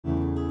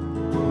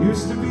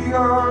Used to be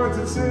hard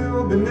to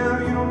tell, but now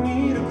you don't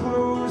need a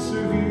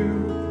closer view.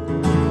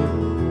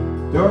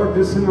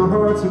 Darkness in the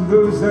hearts of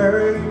those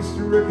I used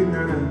to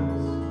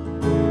recognize.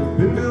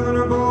 Been building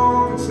up a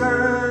long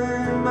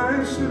time,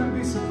 I shouldn't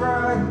be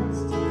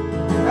surprised.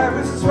 I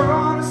was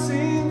taught a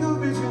single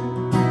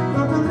vision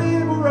of the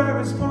land where I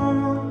was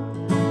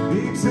born,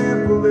 the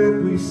example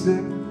that we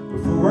set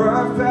before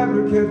our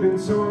fabric had been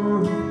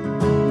torn.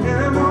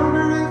 And I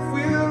wonder if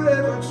we'll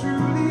ever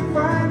truly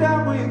find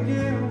our way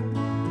again,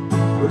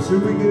 or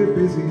should we get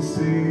busy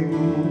singing?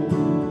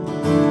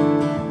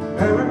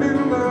 I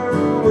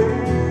remember when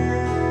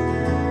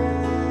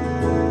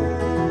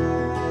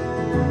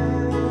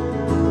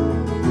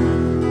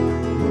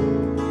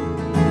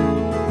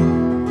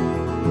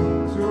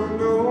don't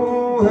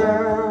know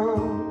how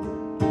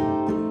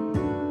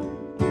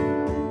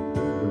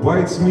it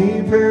whites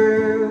me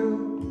pale.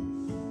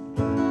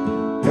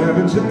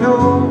 Haven't you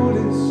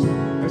noticed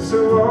I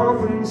so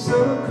often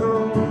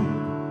succumb?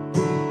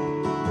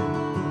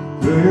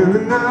 Playing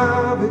the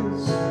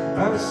novice,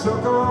 I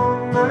suck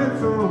on my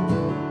thumb.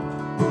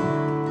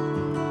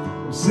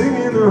 I'm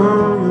singing the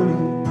harmony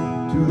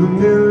to the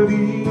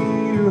melody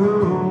to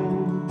hum.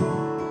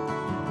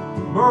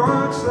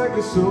 March like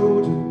a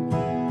soldier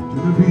to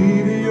the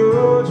beat of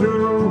your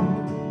drum.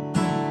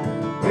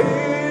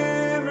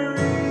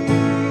 Anne-Marie,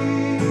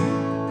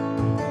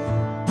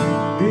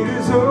 it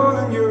is all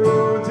in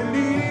your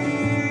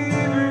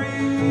delivery.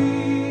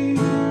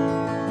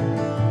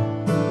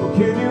 Or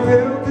can you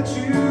help that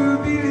you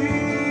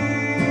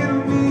believe in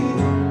me?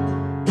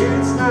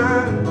 It's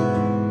not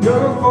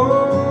your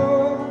fault.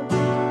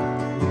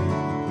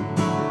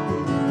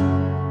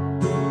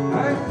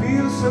 I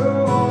feel so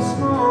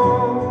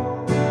small.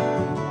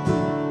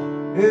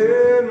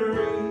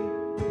 Anne-Marie,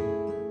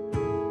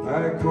 I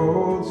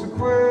called to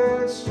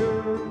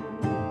question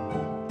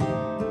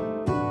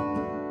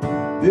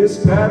this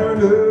pattern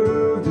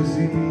of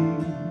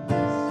disease.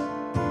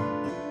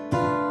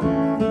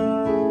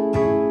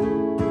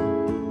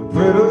 A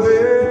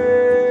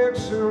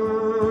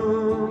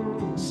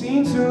predilection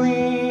seems to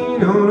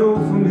lean on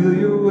old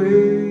familiar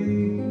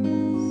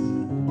ways,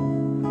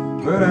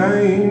 but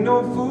I ain't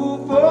no fool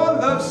for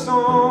love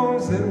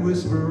songs that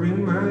whisper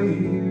in my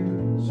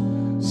ears.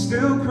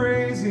 Still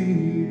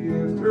crazy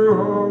after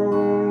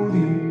all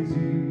these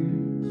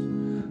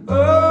years.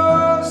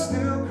 Oh,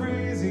 still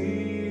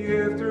crazy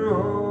after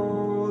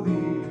all these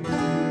years.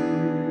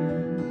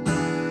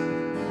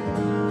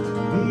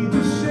 Need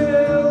the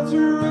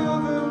shelter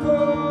of the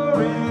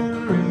pouring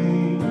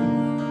rain,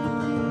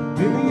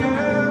 in the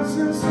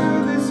absence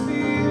of this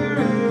fear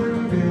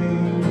and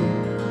pain.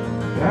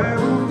 I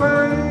will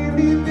find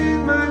deep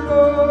in my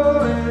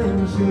ball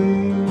and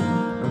shame a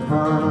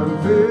fond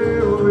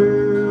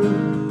farewell,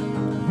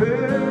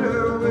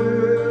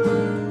 farewell.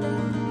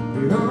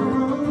 The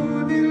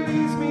road that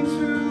leads me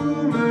to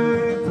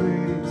my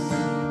place,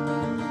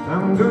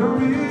 I'm gonna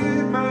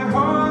rid my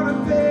heart of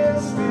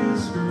this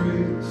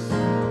disgrace.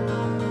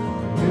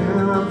 And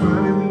I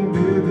finally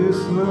bid this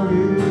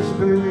sluggish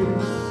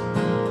pace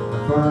a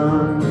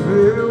fond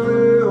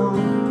farewell,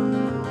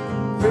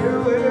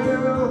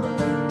 farewell.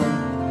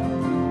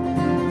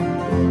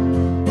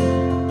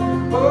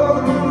 Oh,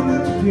 the moment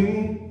that you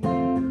came,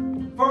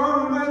 far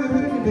away the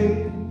wicked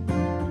name.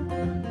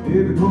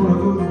 Every corner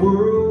of the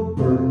world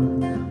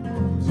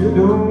burns your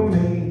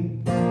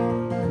domain.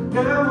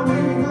 Now we're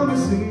making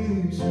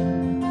conversation,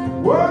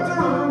 words are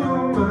on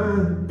your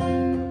mind.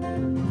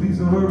 Please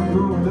don't hurry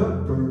growing up,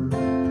 bird.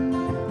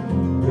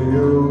 Play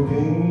your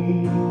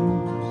games.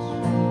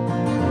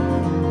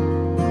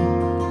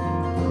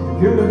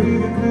 You're gonna be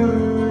the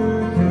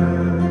good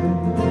kind,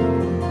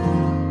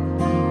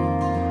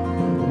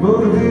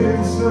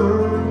 motivated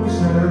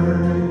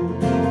sunshine.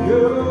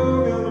 You're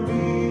gonna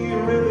be a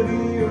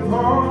remedy of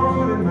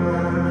heart and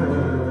mind.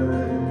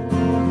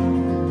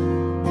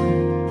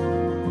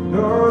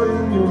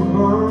 Darling, you're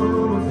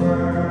bona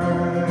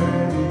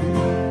fide.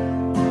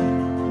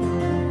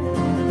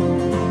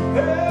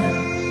 Hey,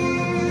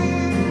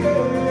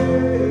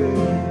 hey.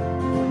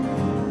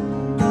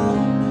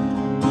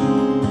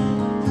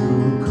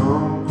 Through a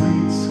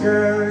concrete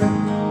sky,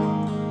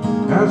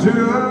 out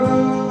your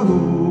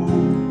love,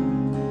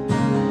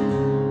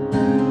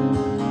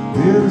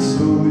 then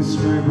slowly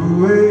scrape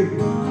away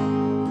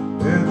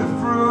at the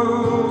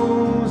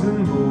frozen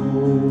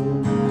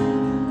mold.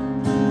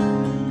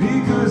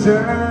 Because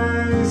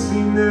I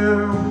see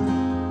now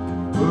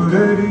what I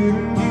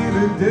didn't give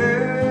a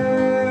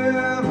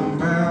damn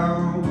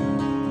about,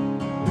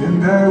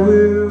 and I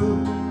will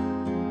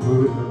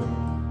put up.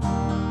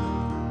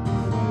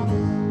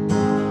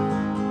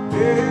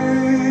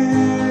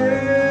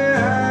 Yeah, I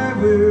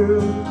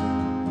will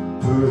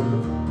put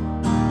up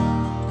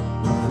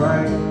a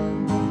fight.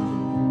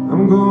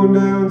 I'm going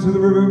down to the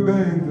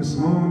riverbank this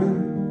morning,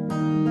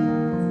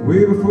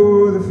 way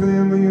before the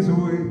family is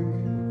awake.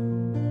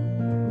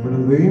 I'm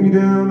gonna lay me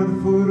down at the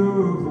foot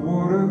of the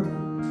water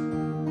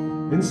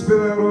and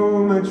spill out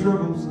all my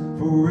troubles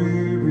for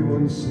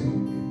everyone's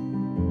sake.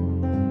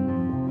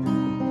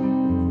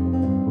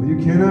 Well, you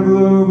can't have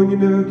love when you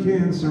never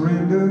can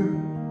surrender.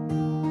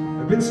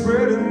 I've been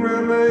spreading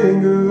around my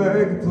anger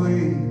like a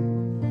plague.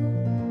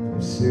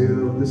 I've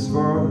sailed this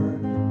far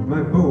with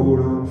my boat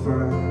on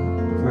fire,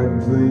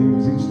 fighting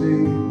flames each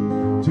day,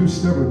 too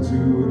stubborn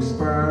to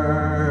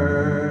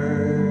expire.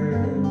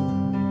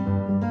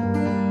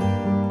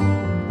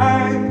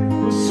 I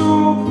will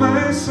soak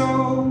my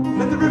soul,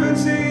 let the river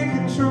take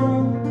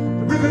control,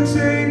 the river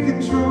take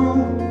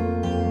control.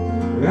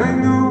 I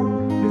know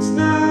it's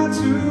not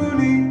too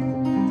late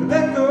to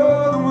let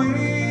go the weight,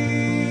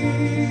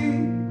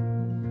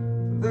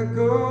 to let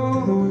go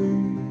the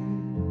weight.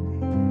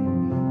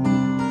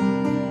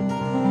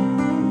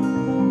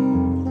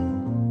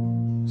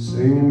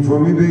 Sing for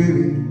me,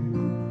 baby,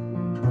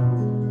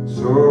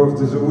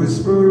 soft as a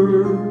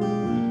whisper,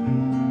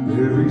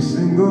 every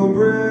single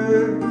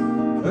breath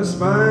a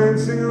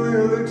spine-tingling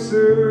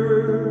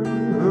elixir.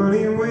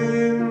 Honey,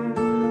 when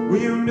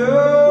will you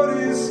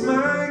notice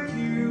my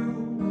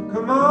cue?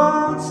 Come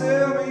on,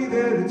 tell me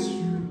that it's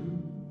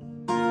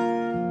true,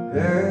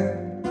 that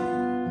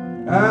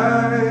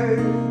I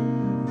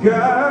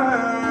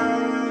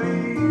got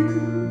you.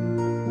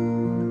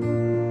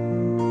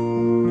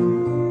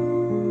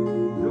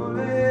 No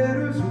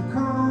letters will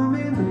come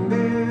in the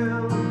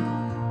mail,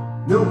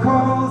 no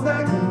calls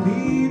that can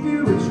leave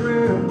you a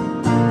trail.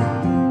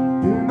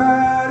 In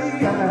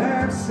body I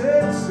have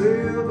set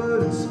sail,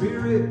 but in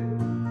spirit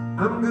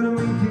I'm gonna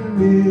make you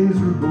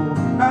miserable.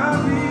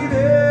 I'll be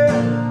there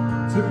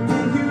to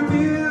make you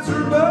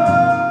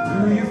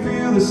miserable. Do you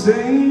feel the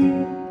same?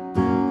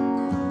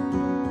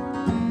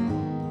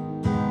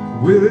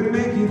 Will it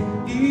make it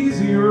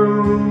easier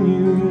on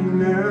you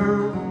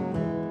now?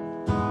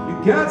 You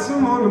got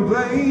someone to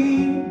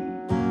blame.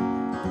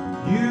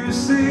 You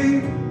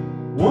say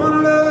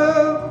one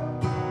love,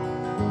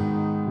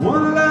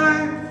 one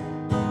life,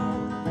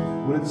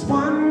 when it's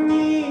one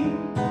me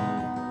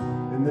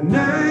in the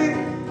night.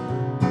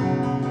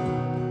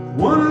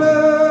 One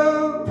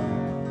love,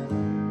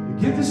 you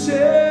get to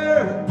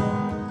share.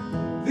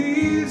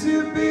 These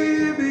here,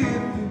 baby,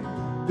 if you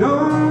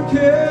don't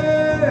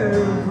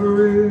care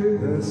for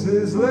it. Less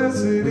is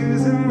less, it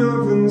isn't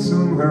nothing,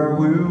 somehow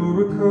we'll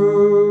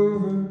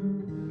recover.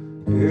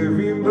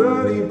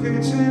 Everybody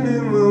pitching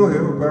in will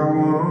help out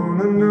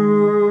one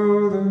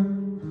another.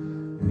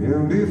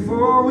 And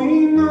before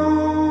we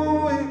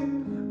know it,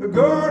 a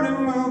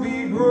garden will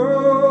be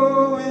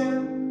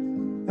growing,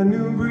 a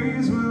new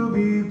breeze will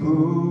be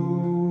blowing.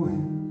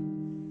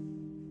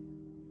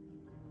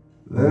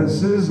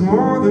 Less is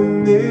more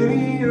than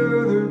any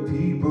other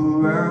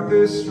people out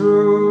there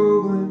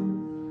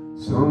struggling.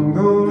 Some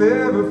don't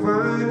ever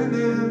find an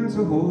end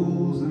to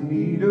holes that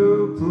need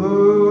a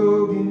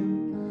plug-in.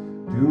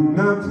 Do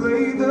not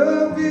play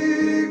the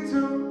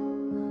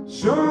victim,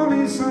 show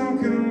me some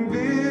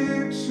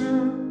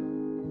conviction,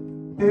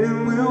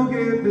 and we'll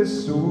get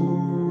this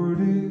sorted.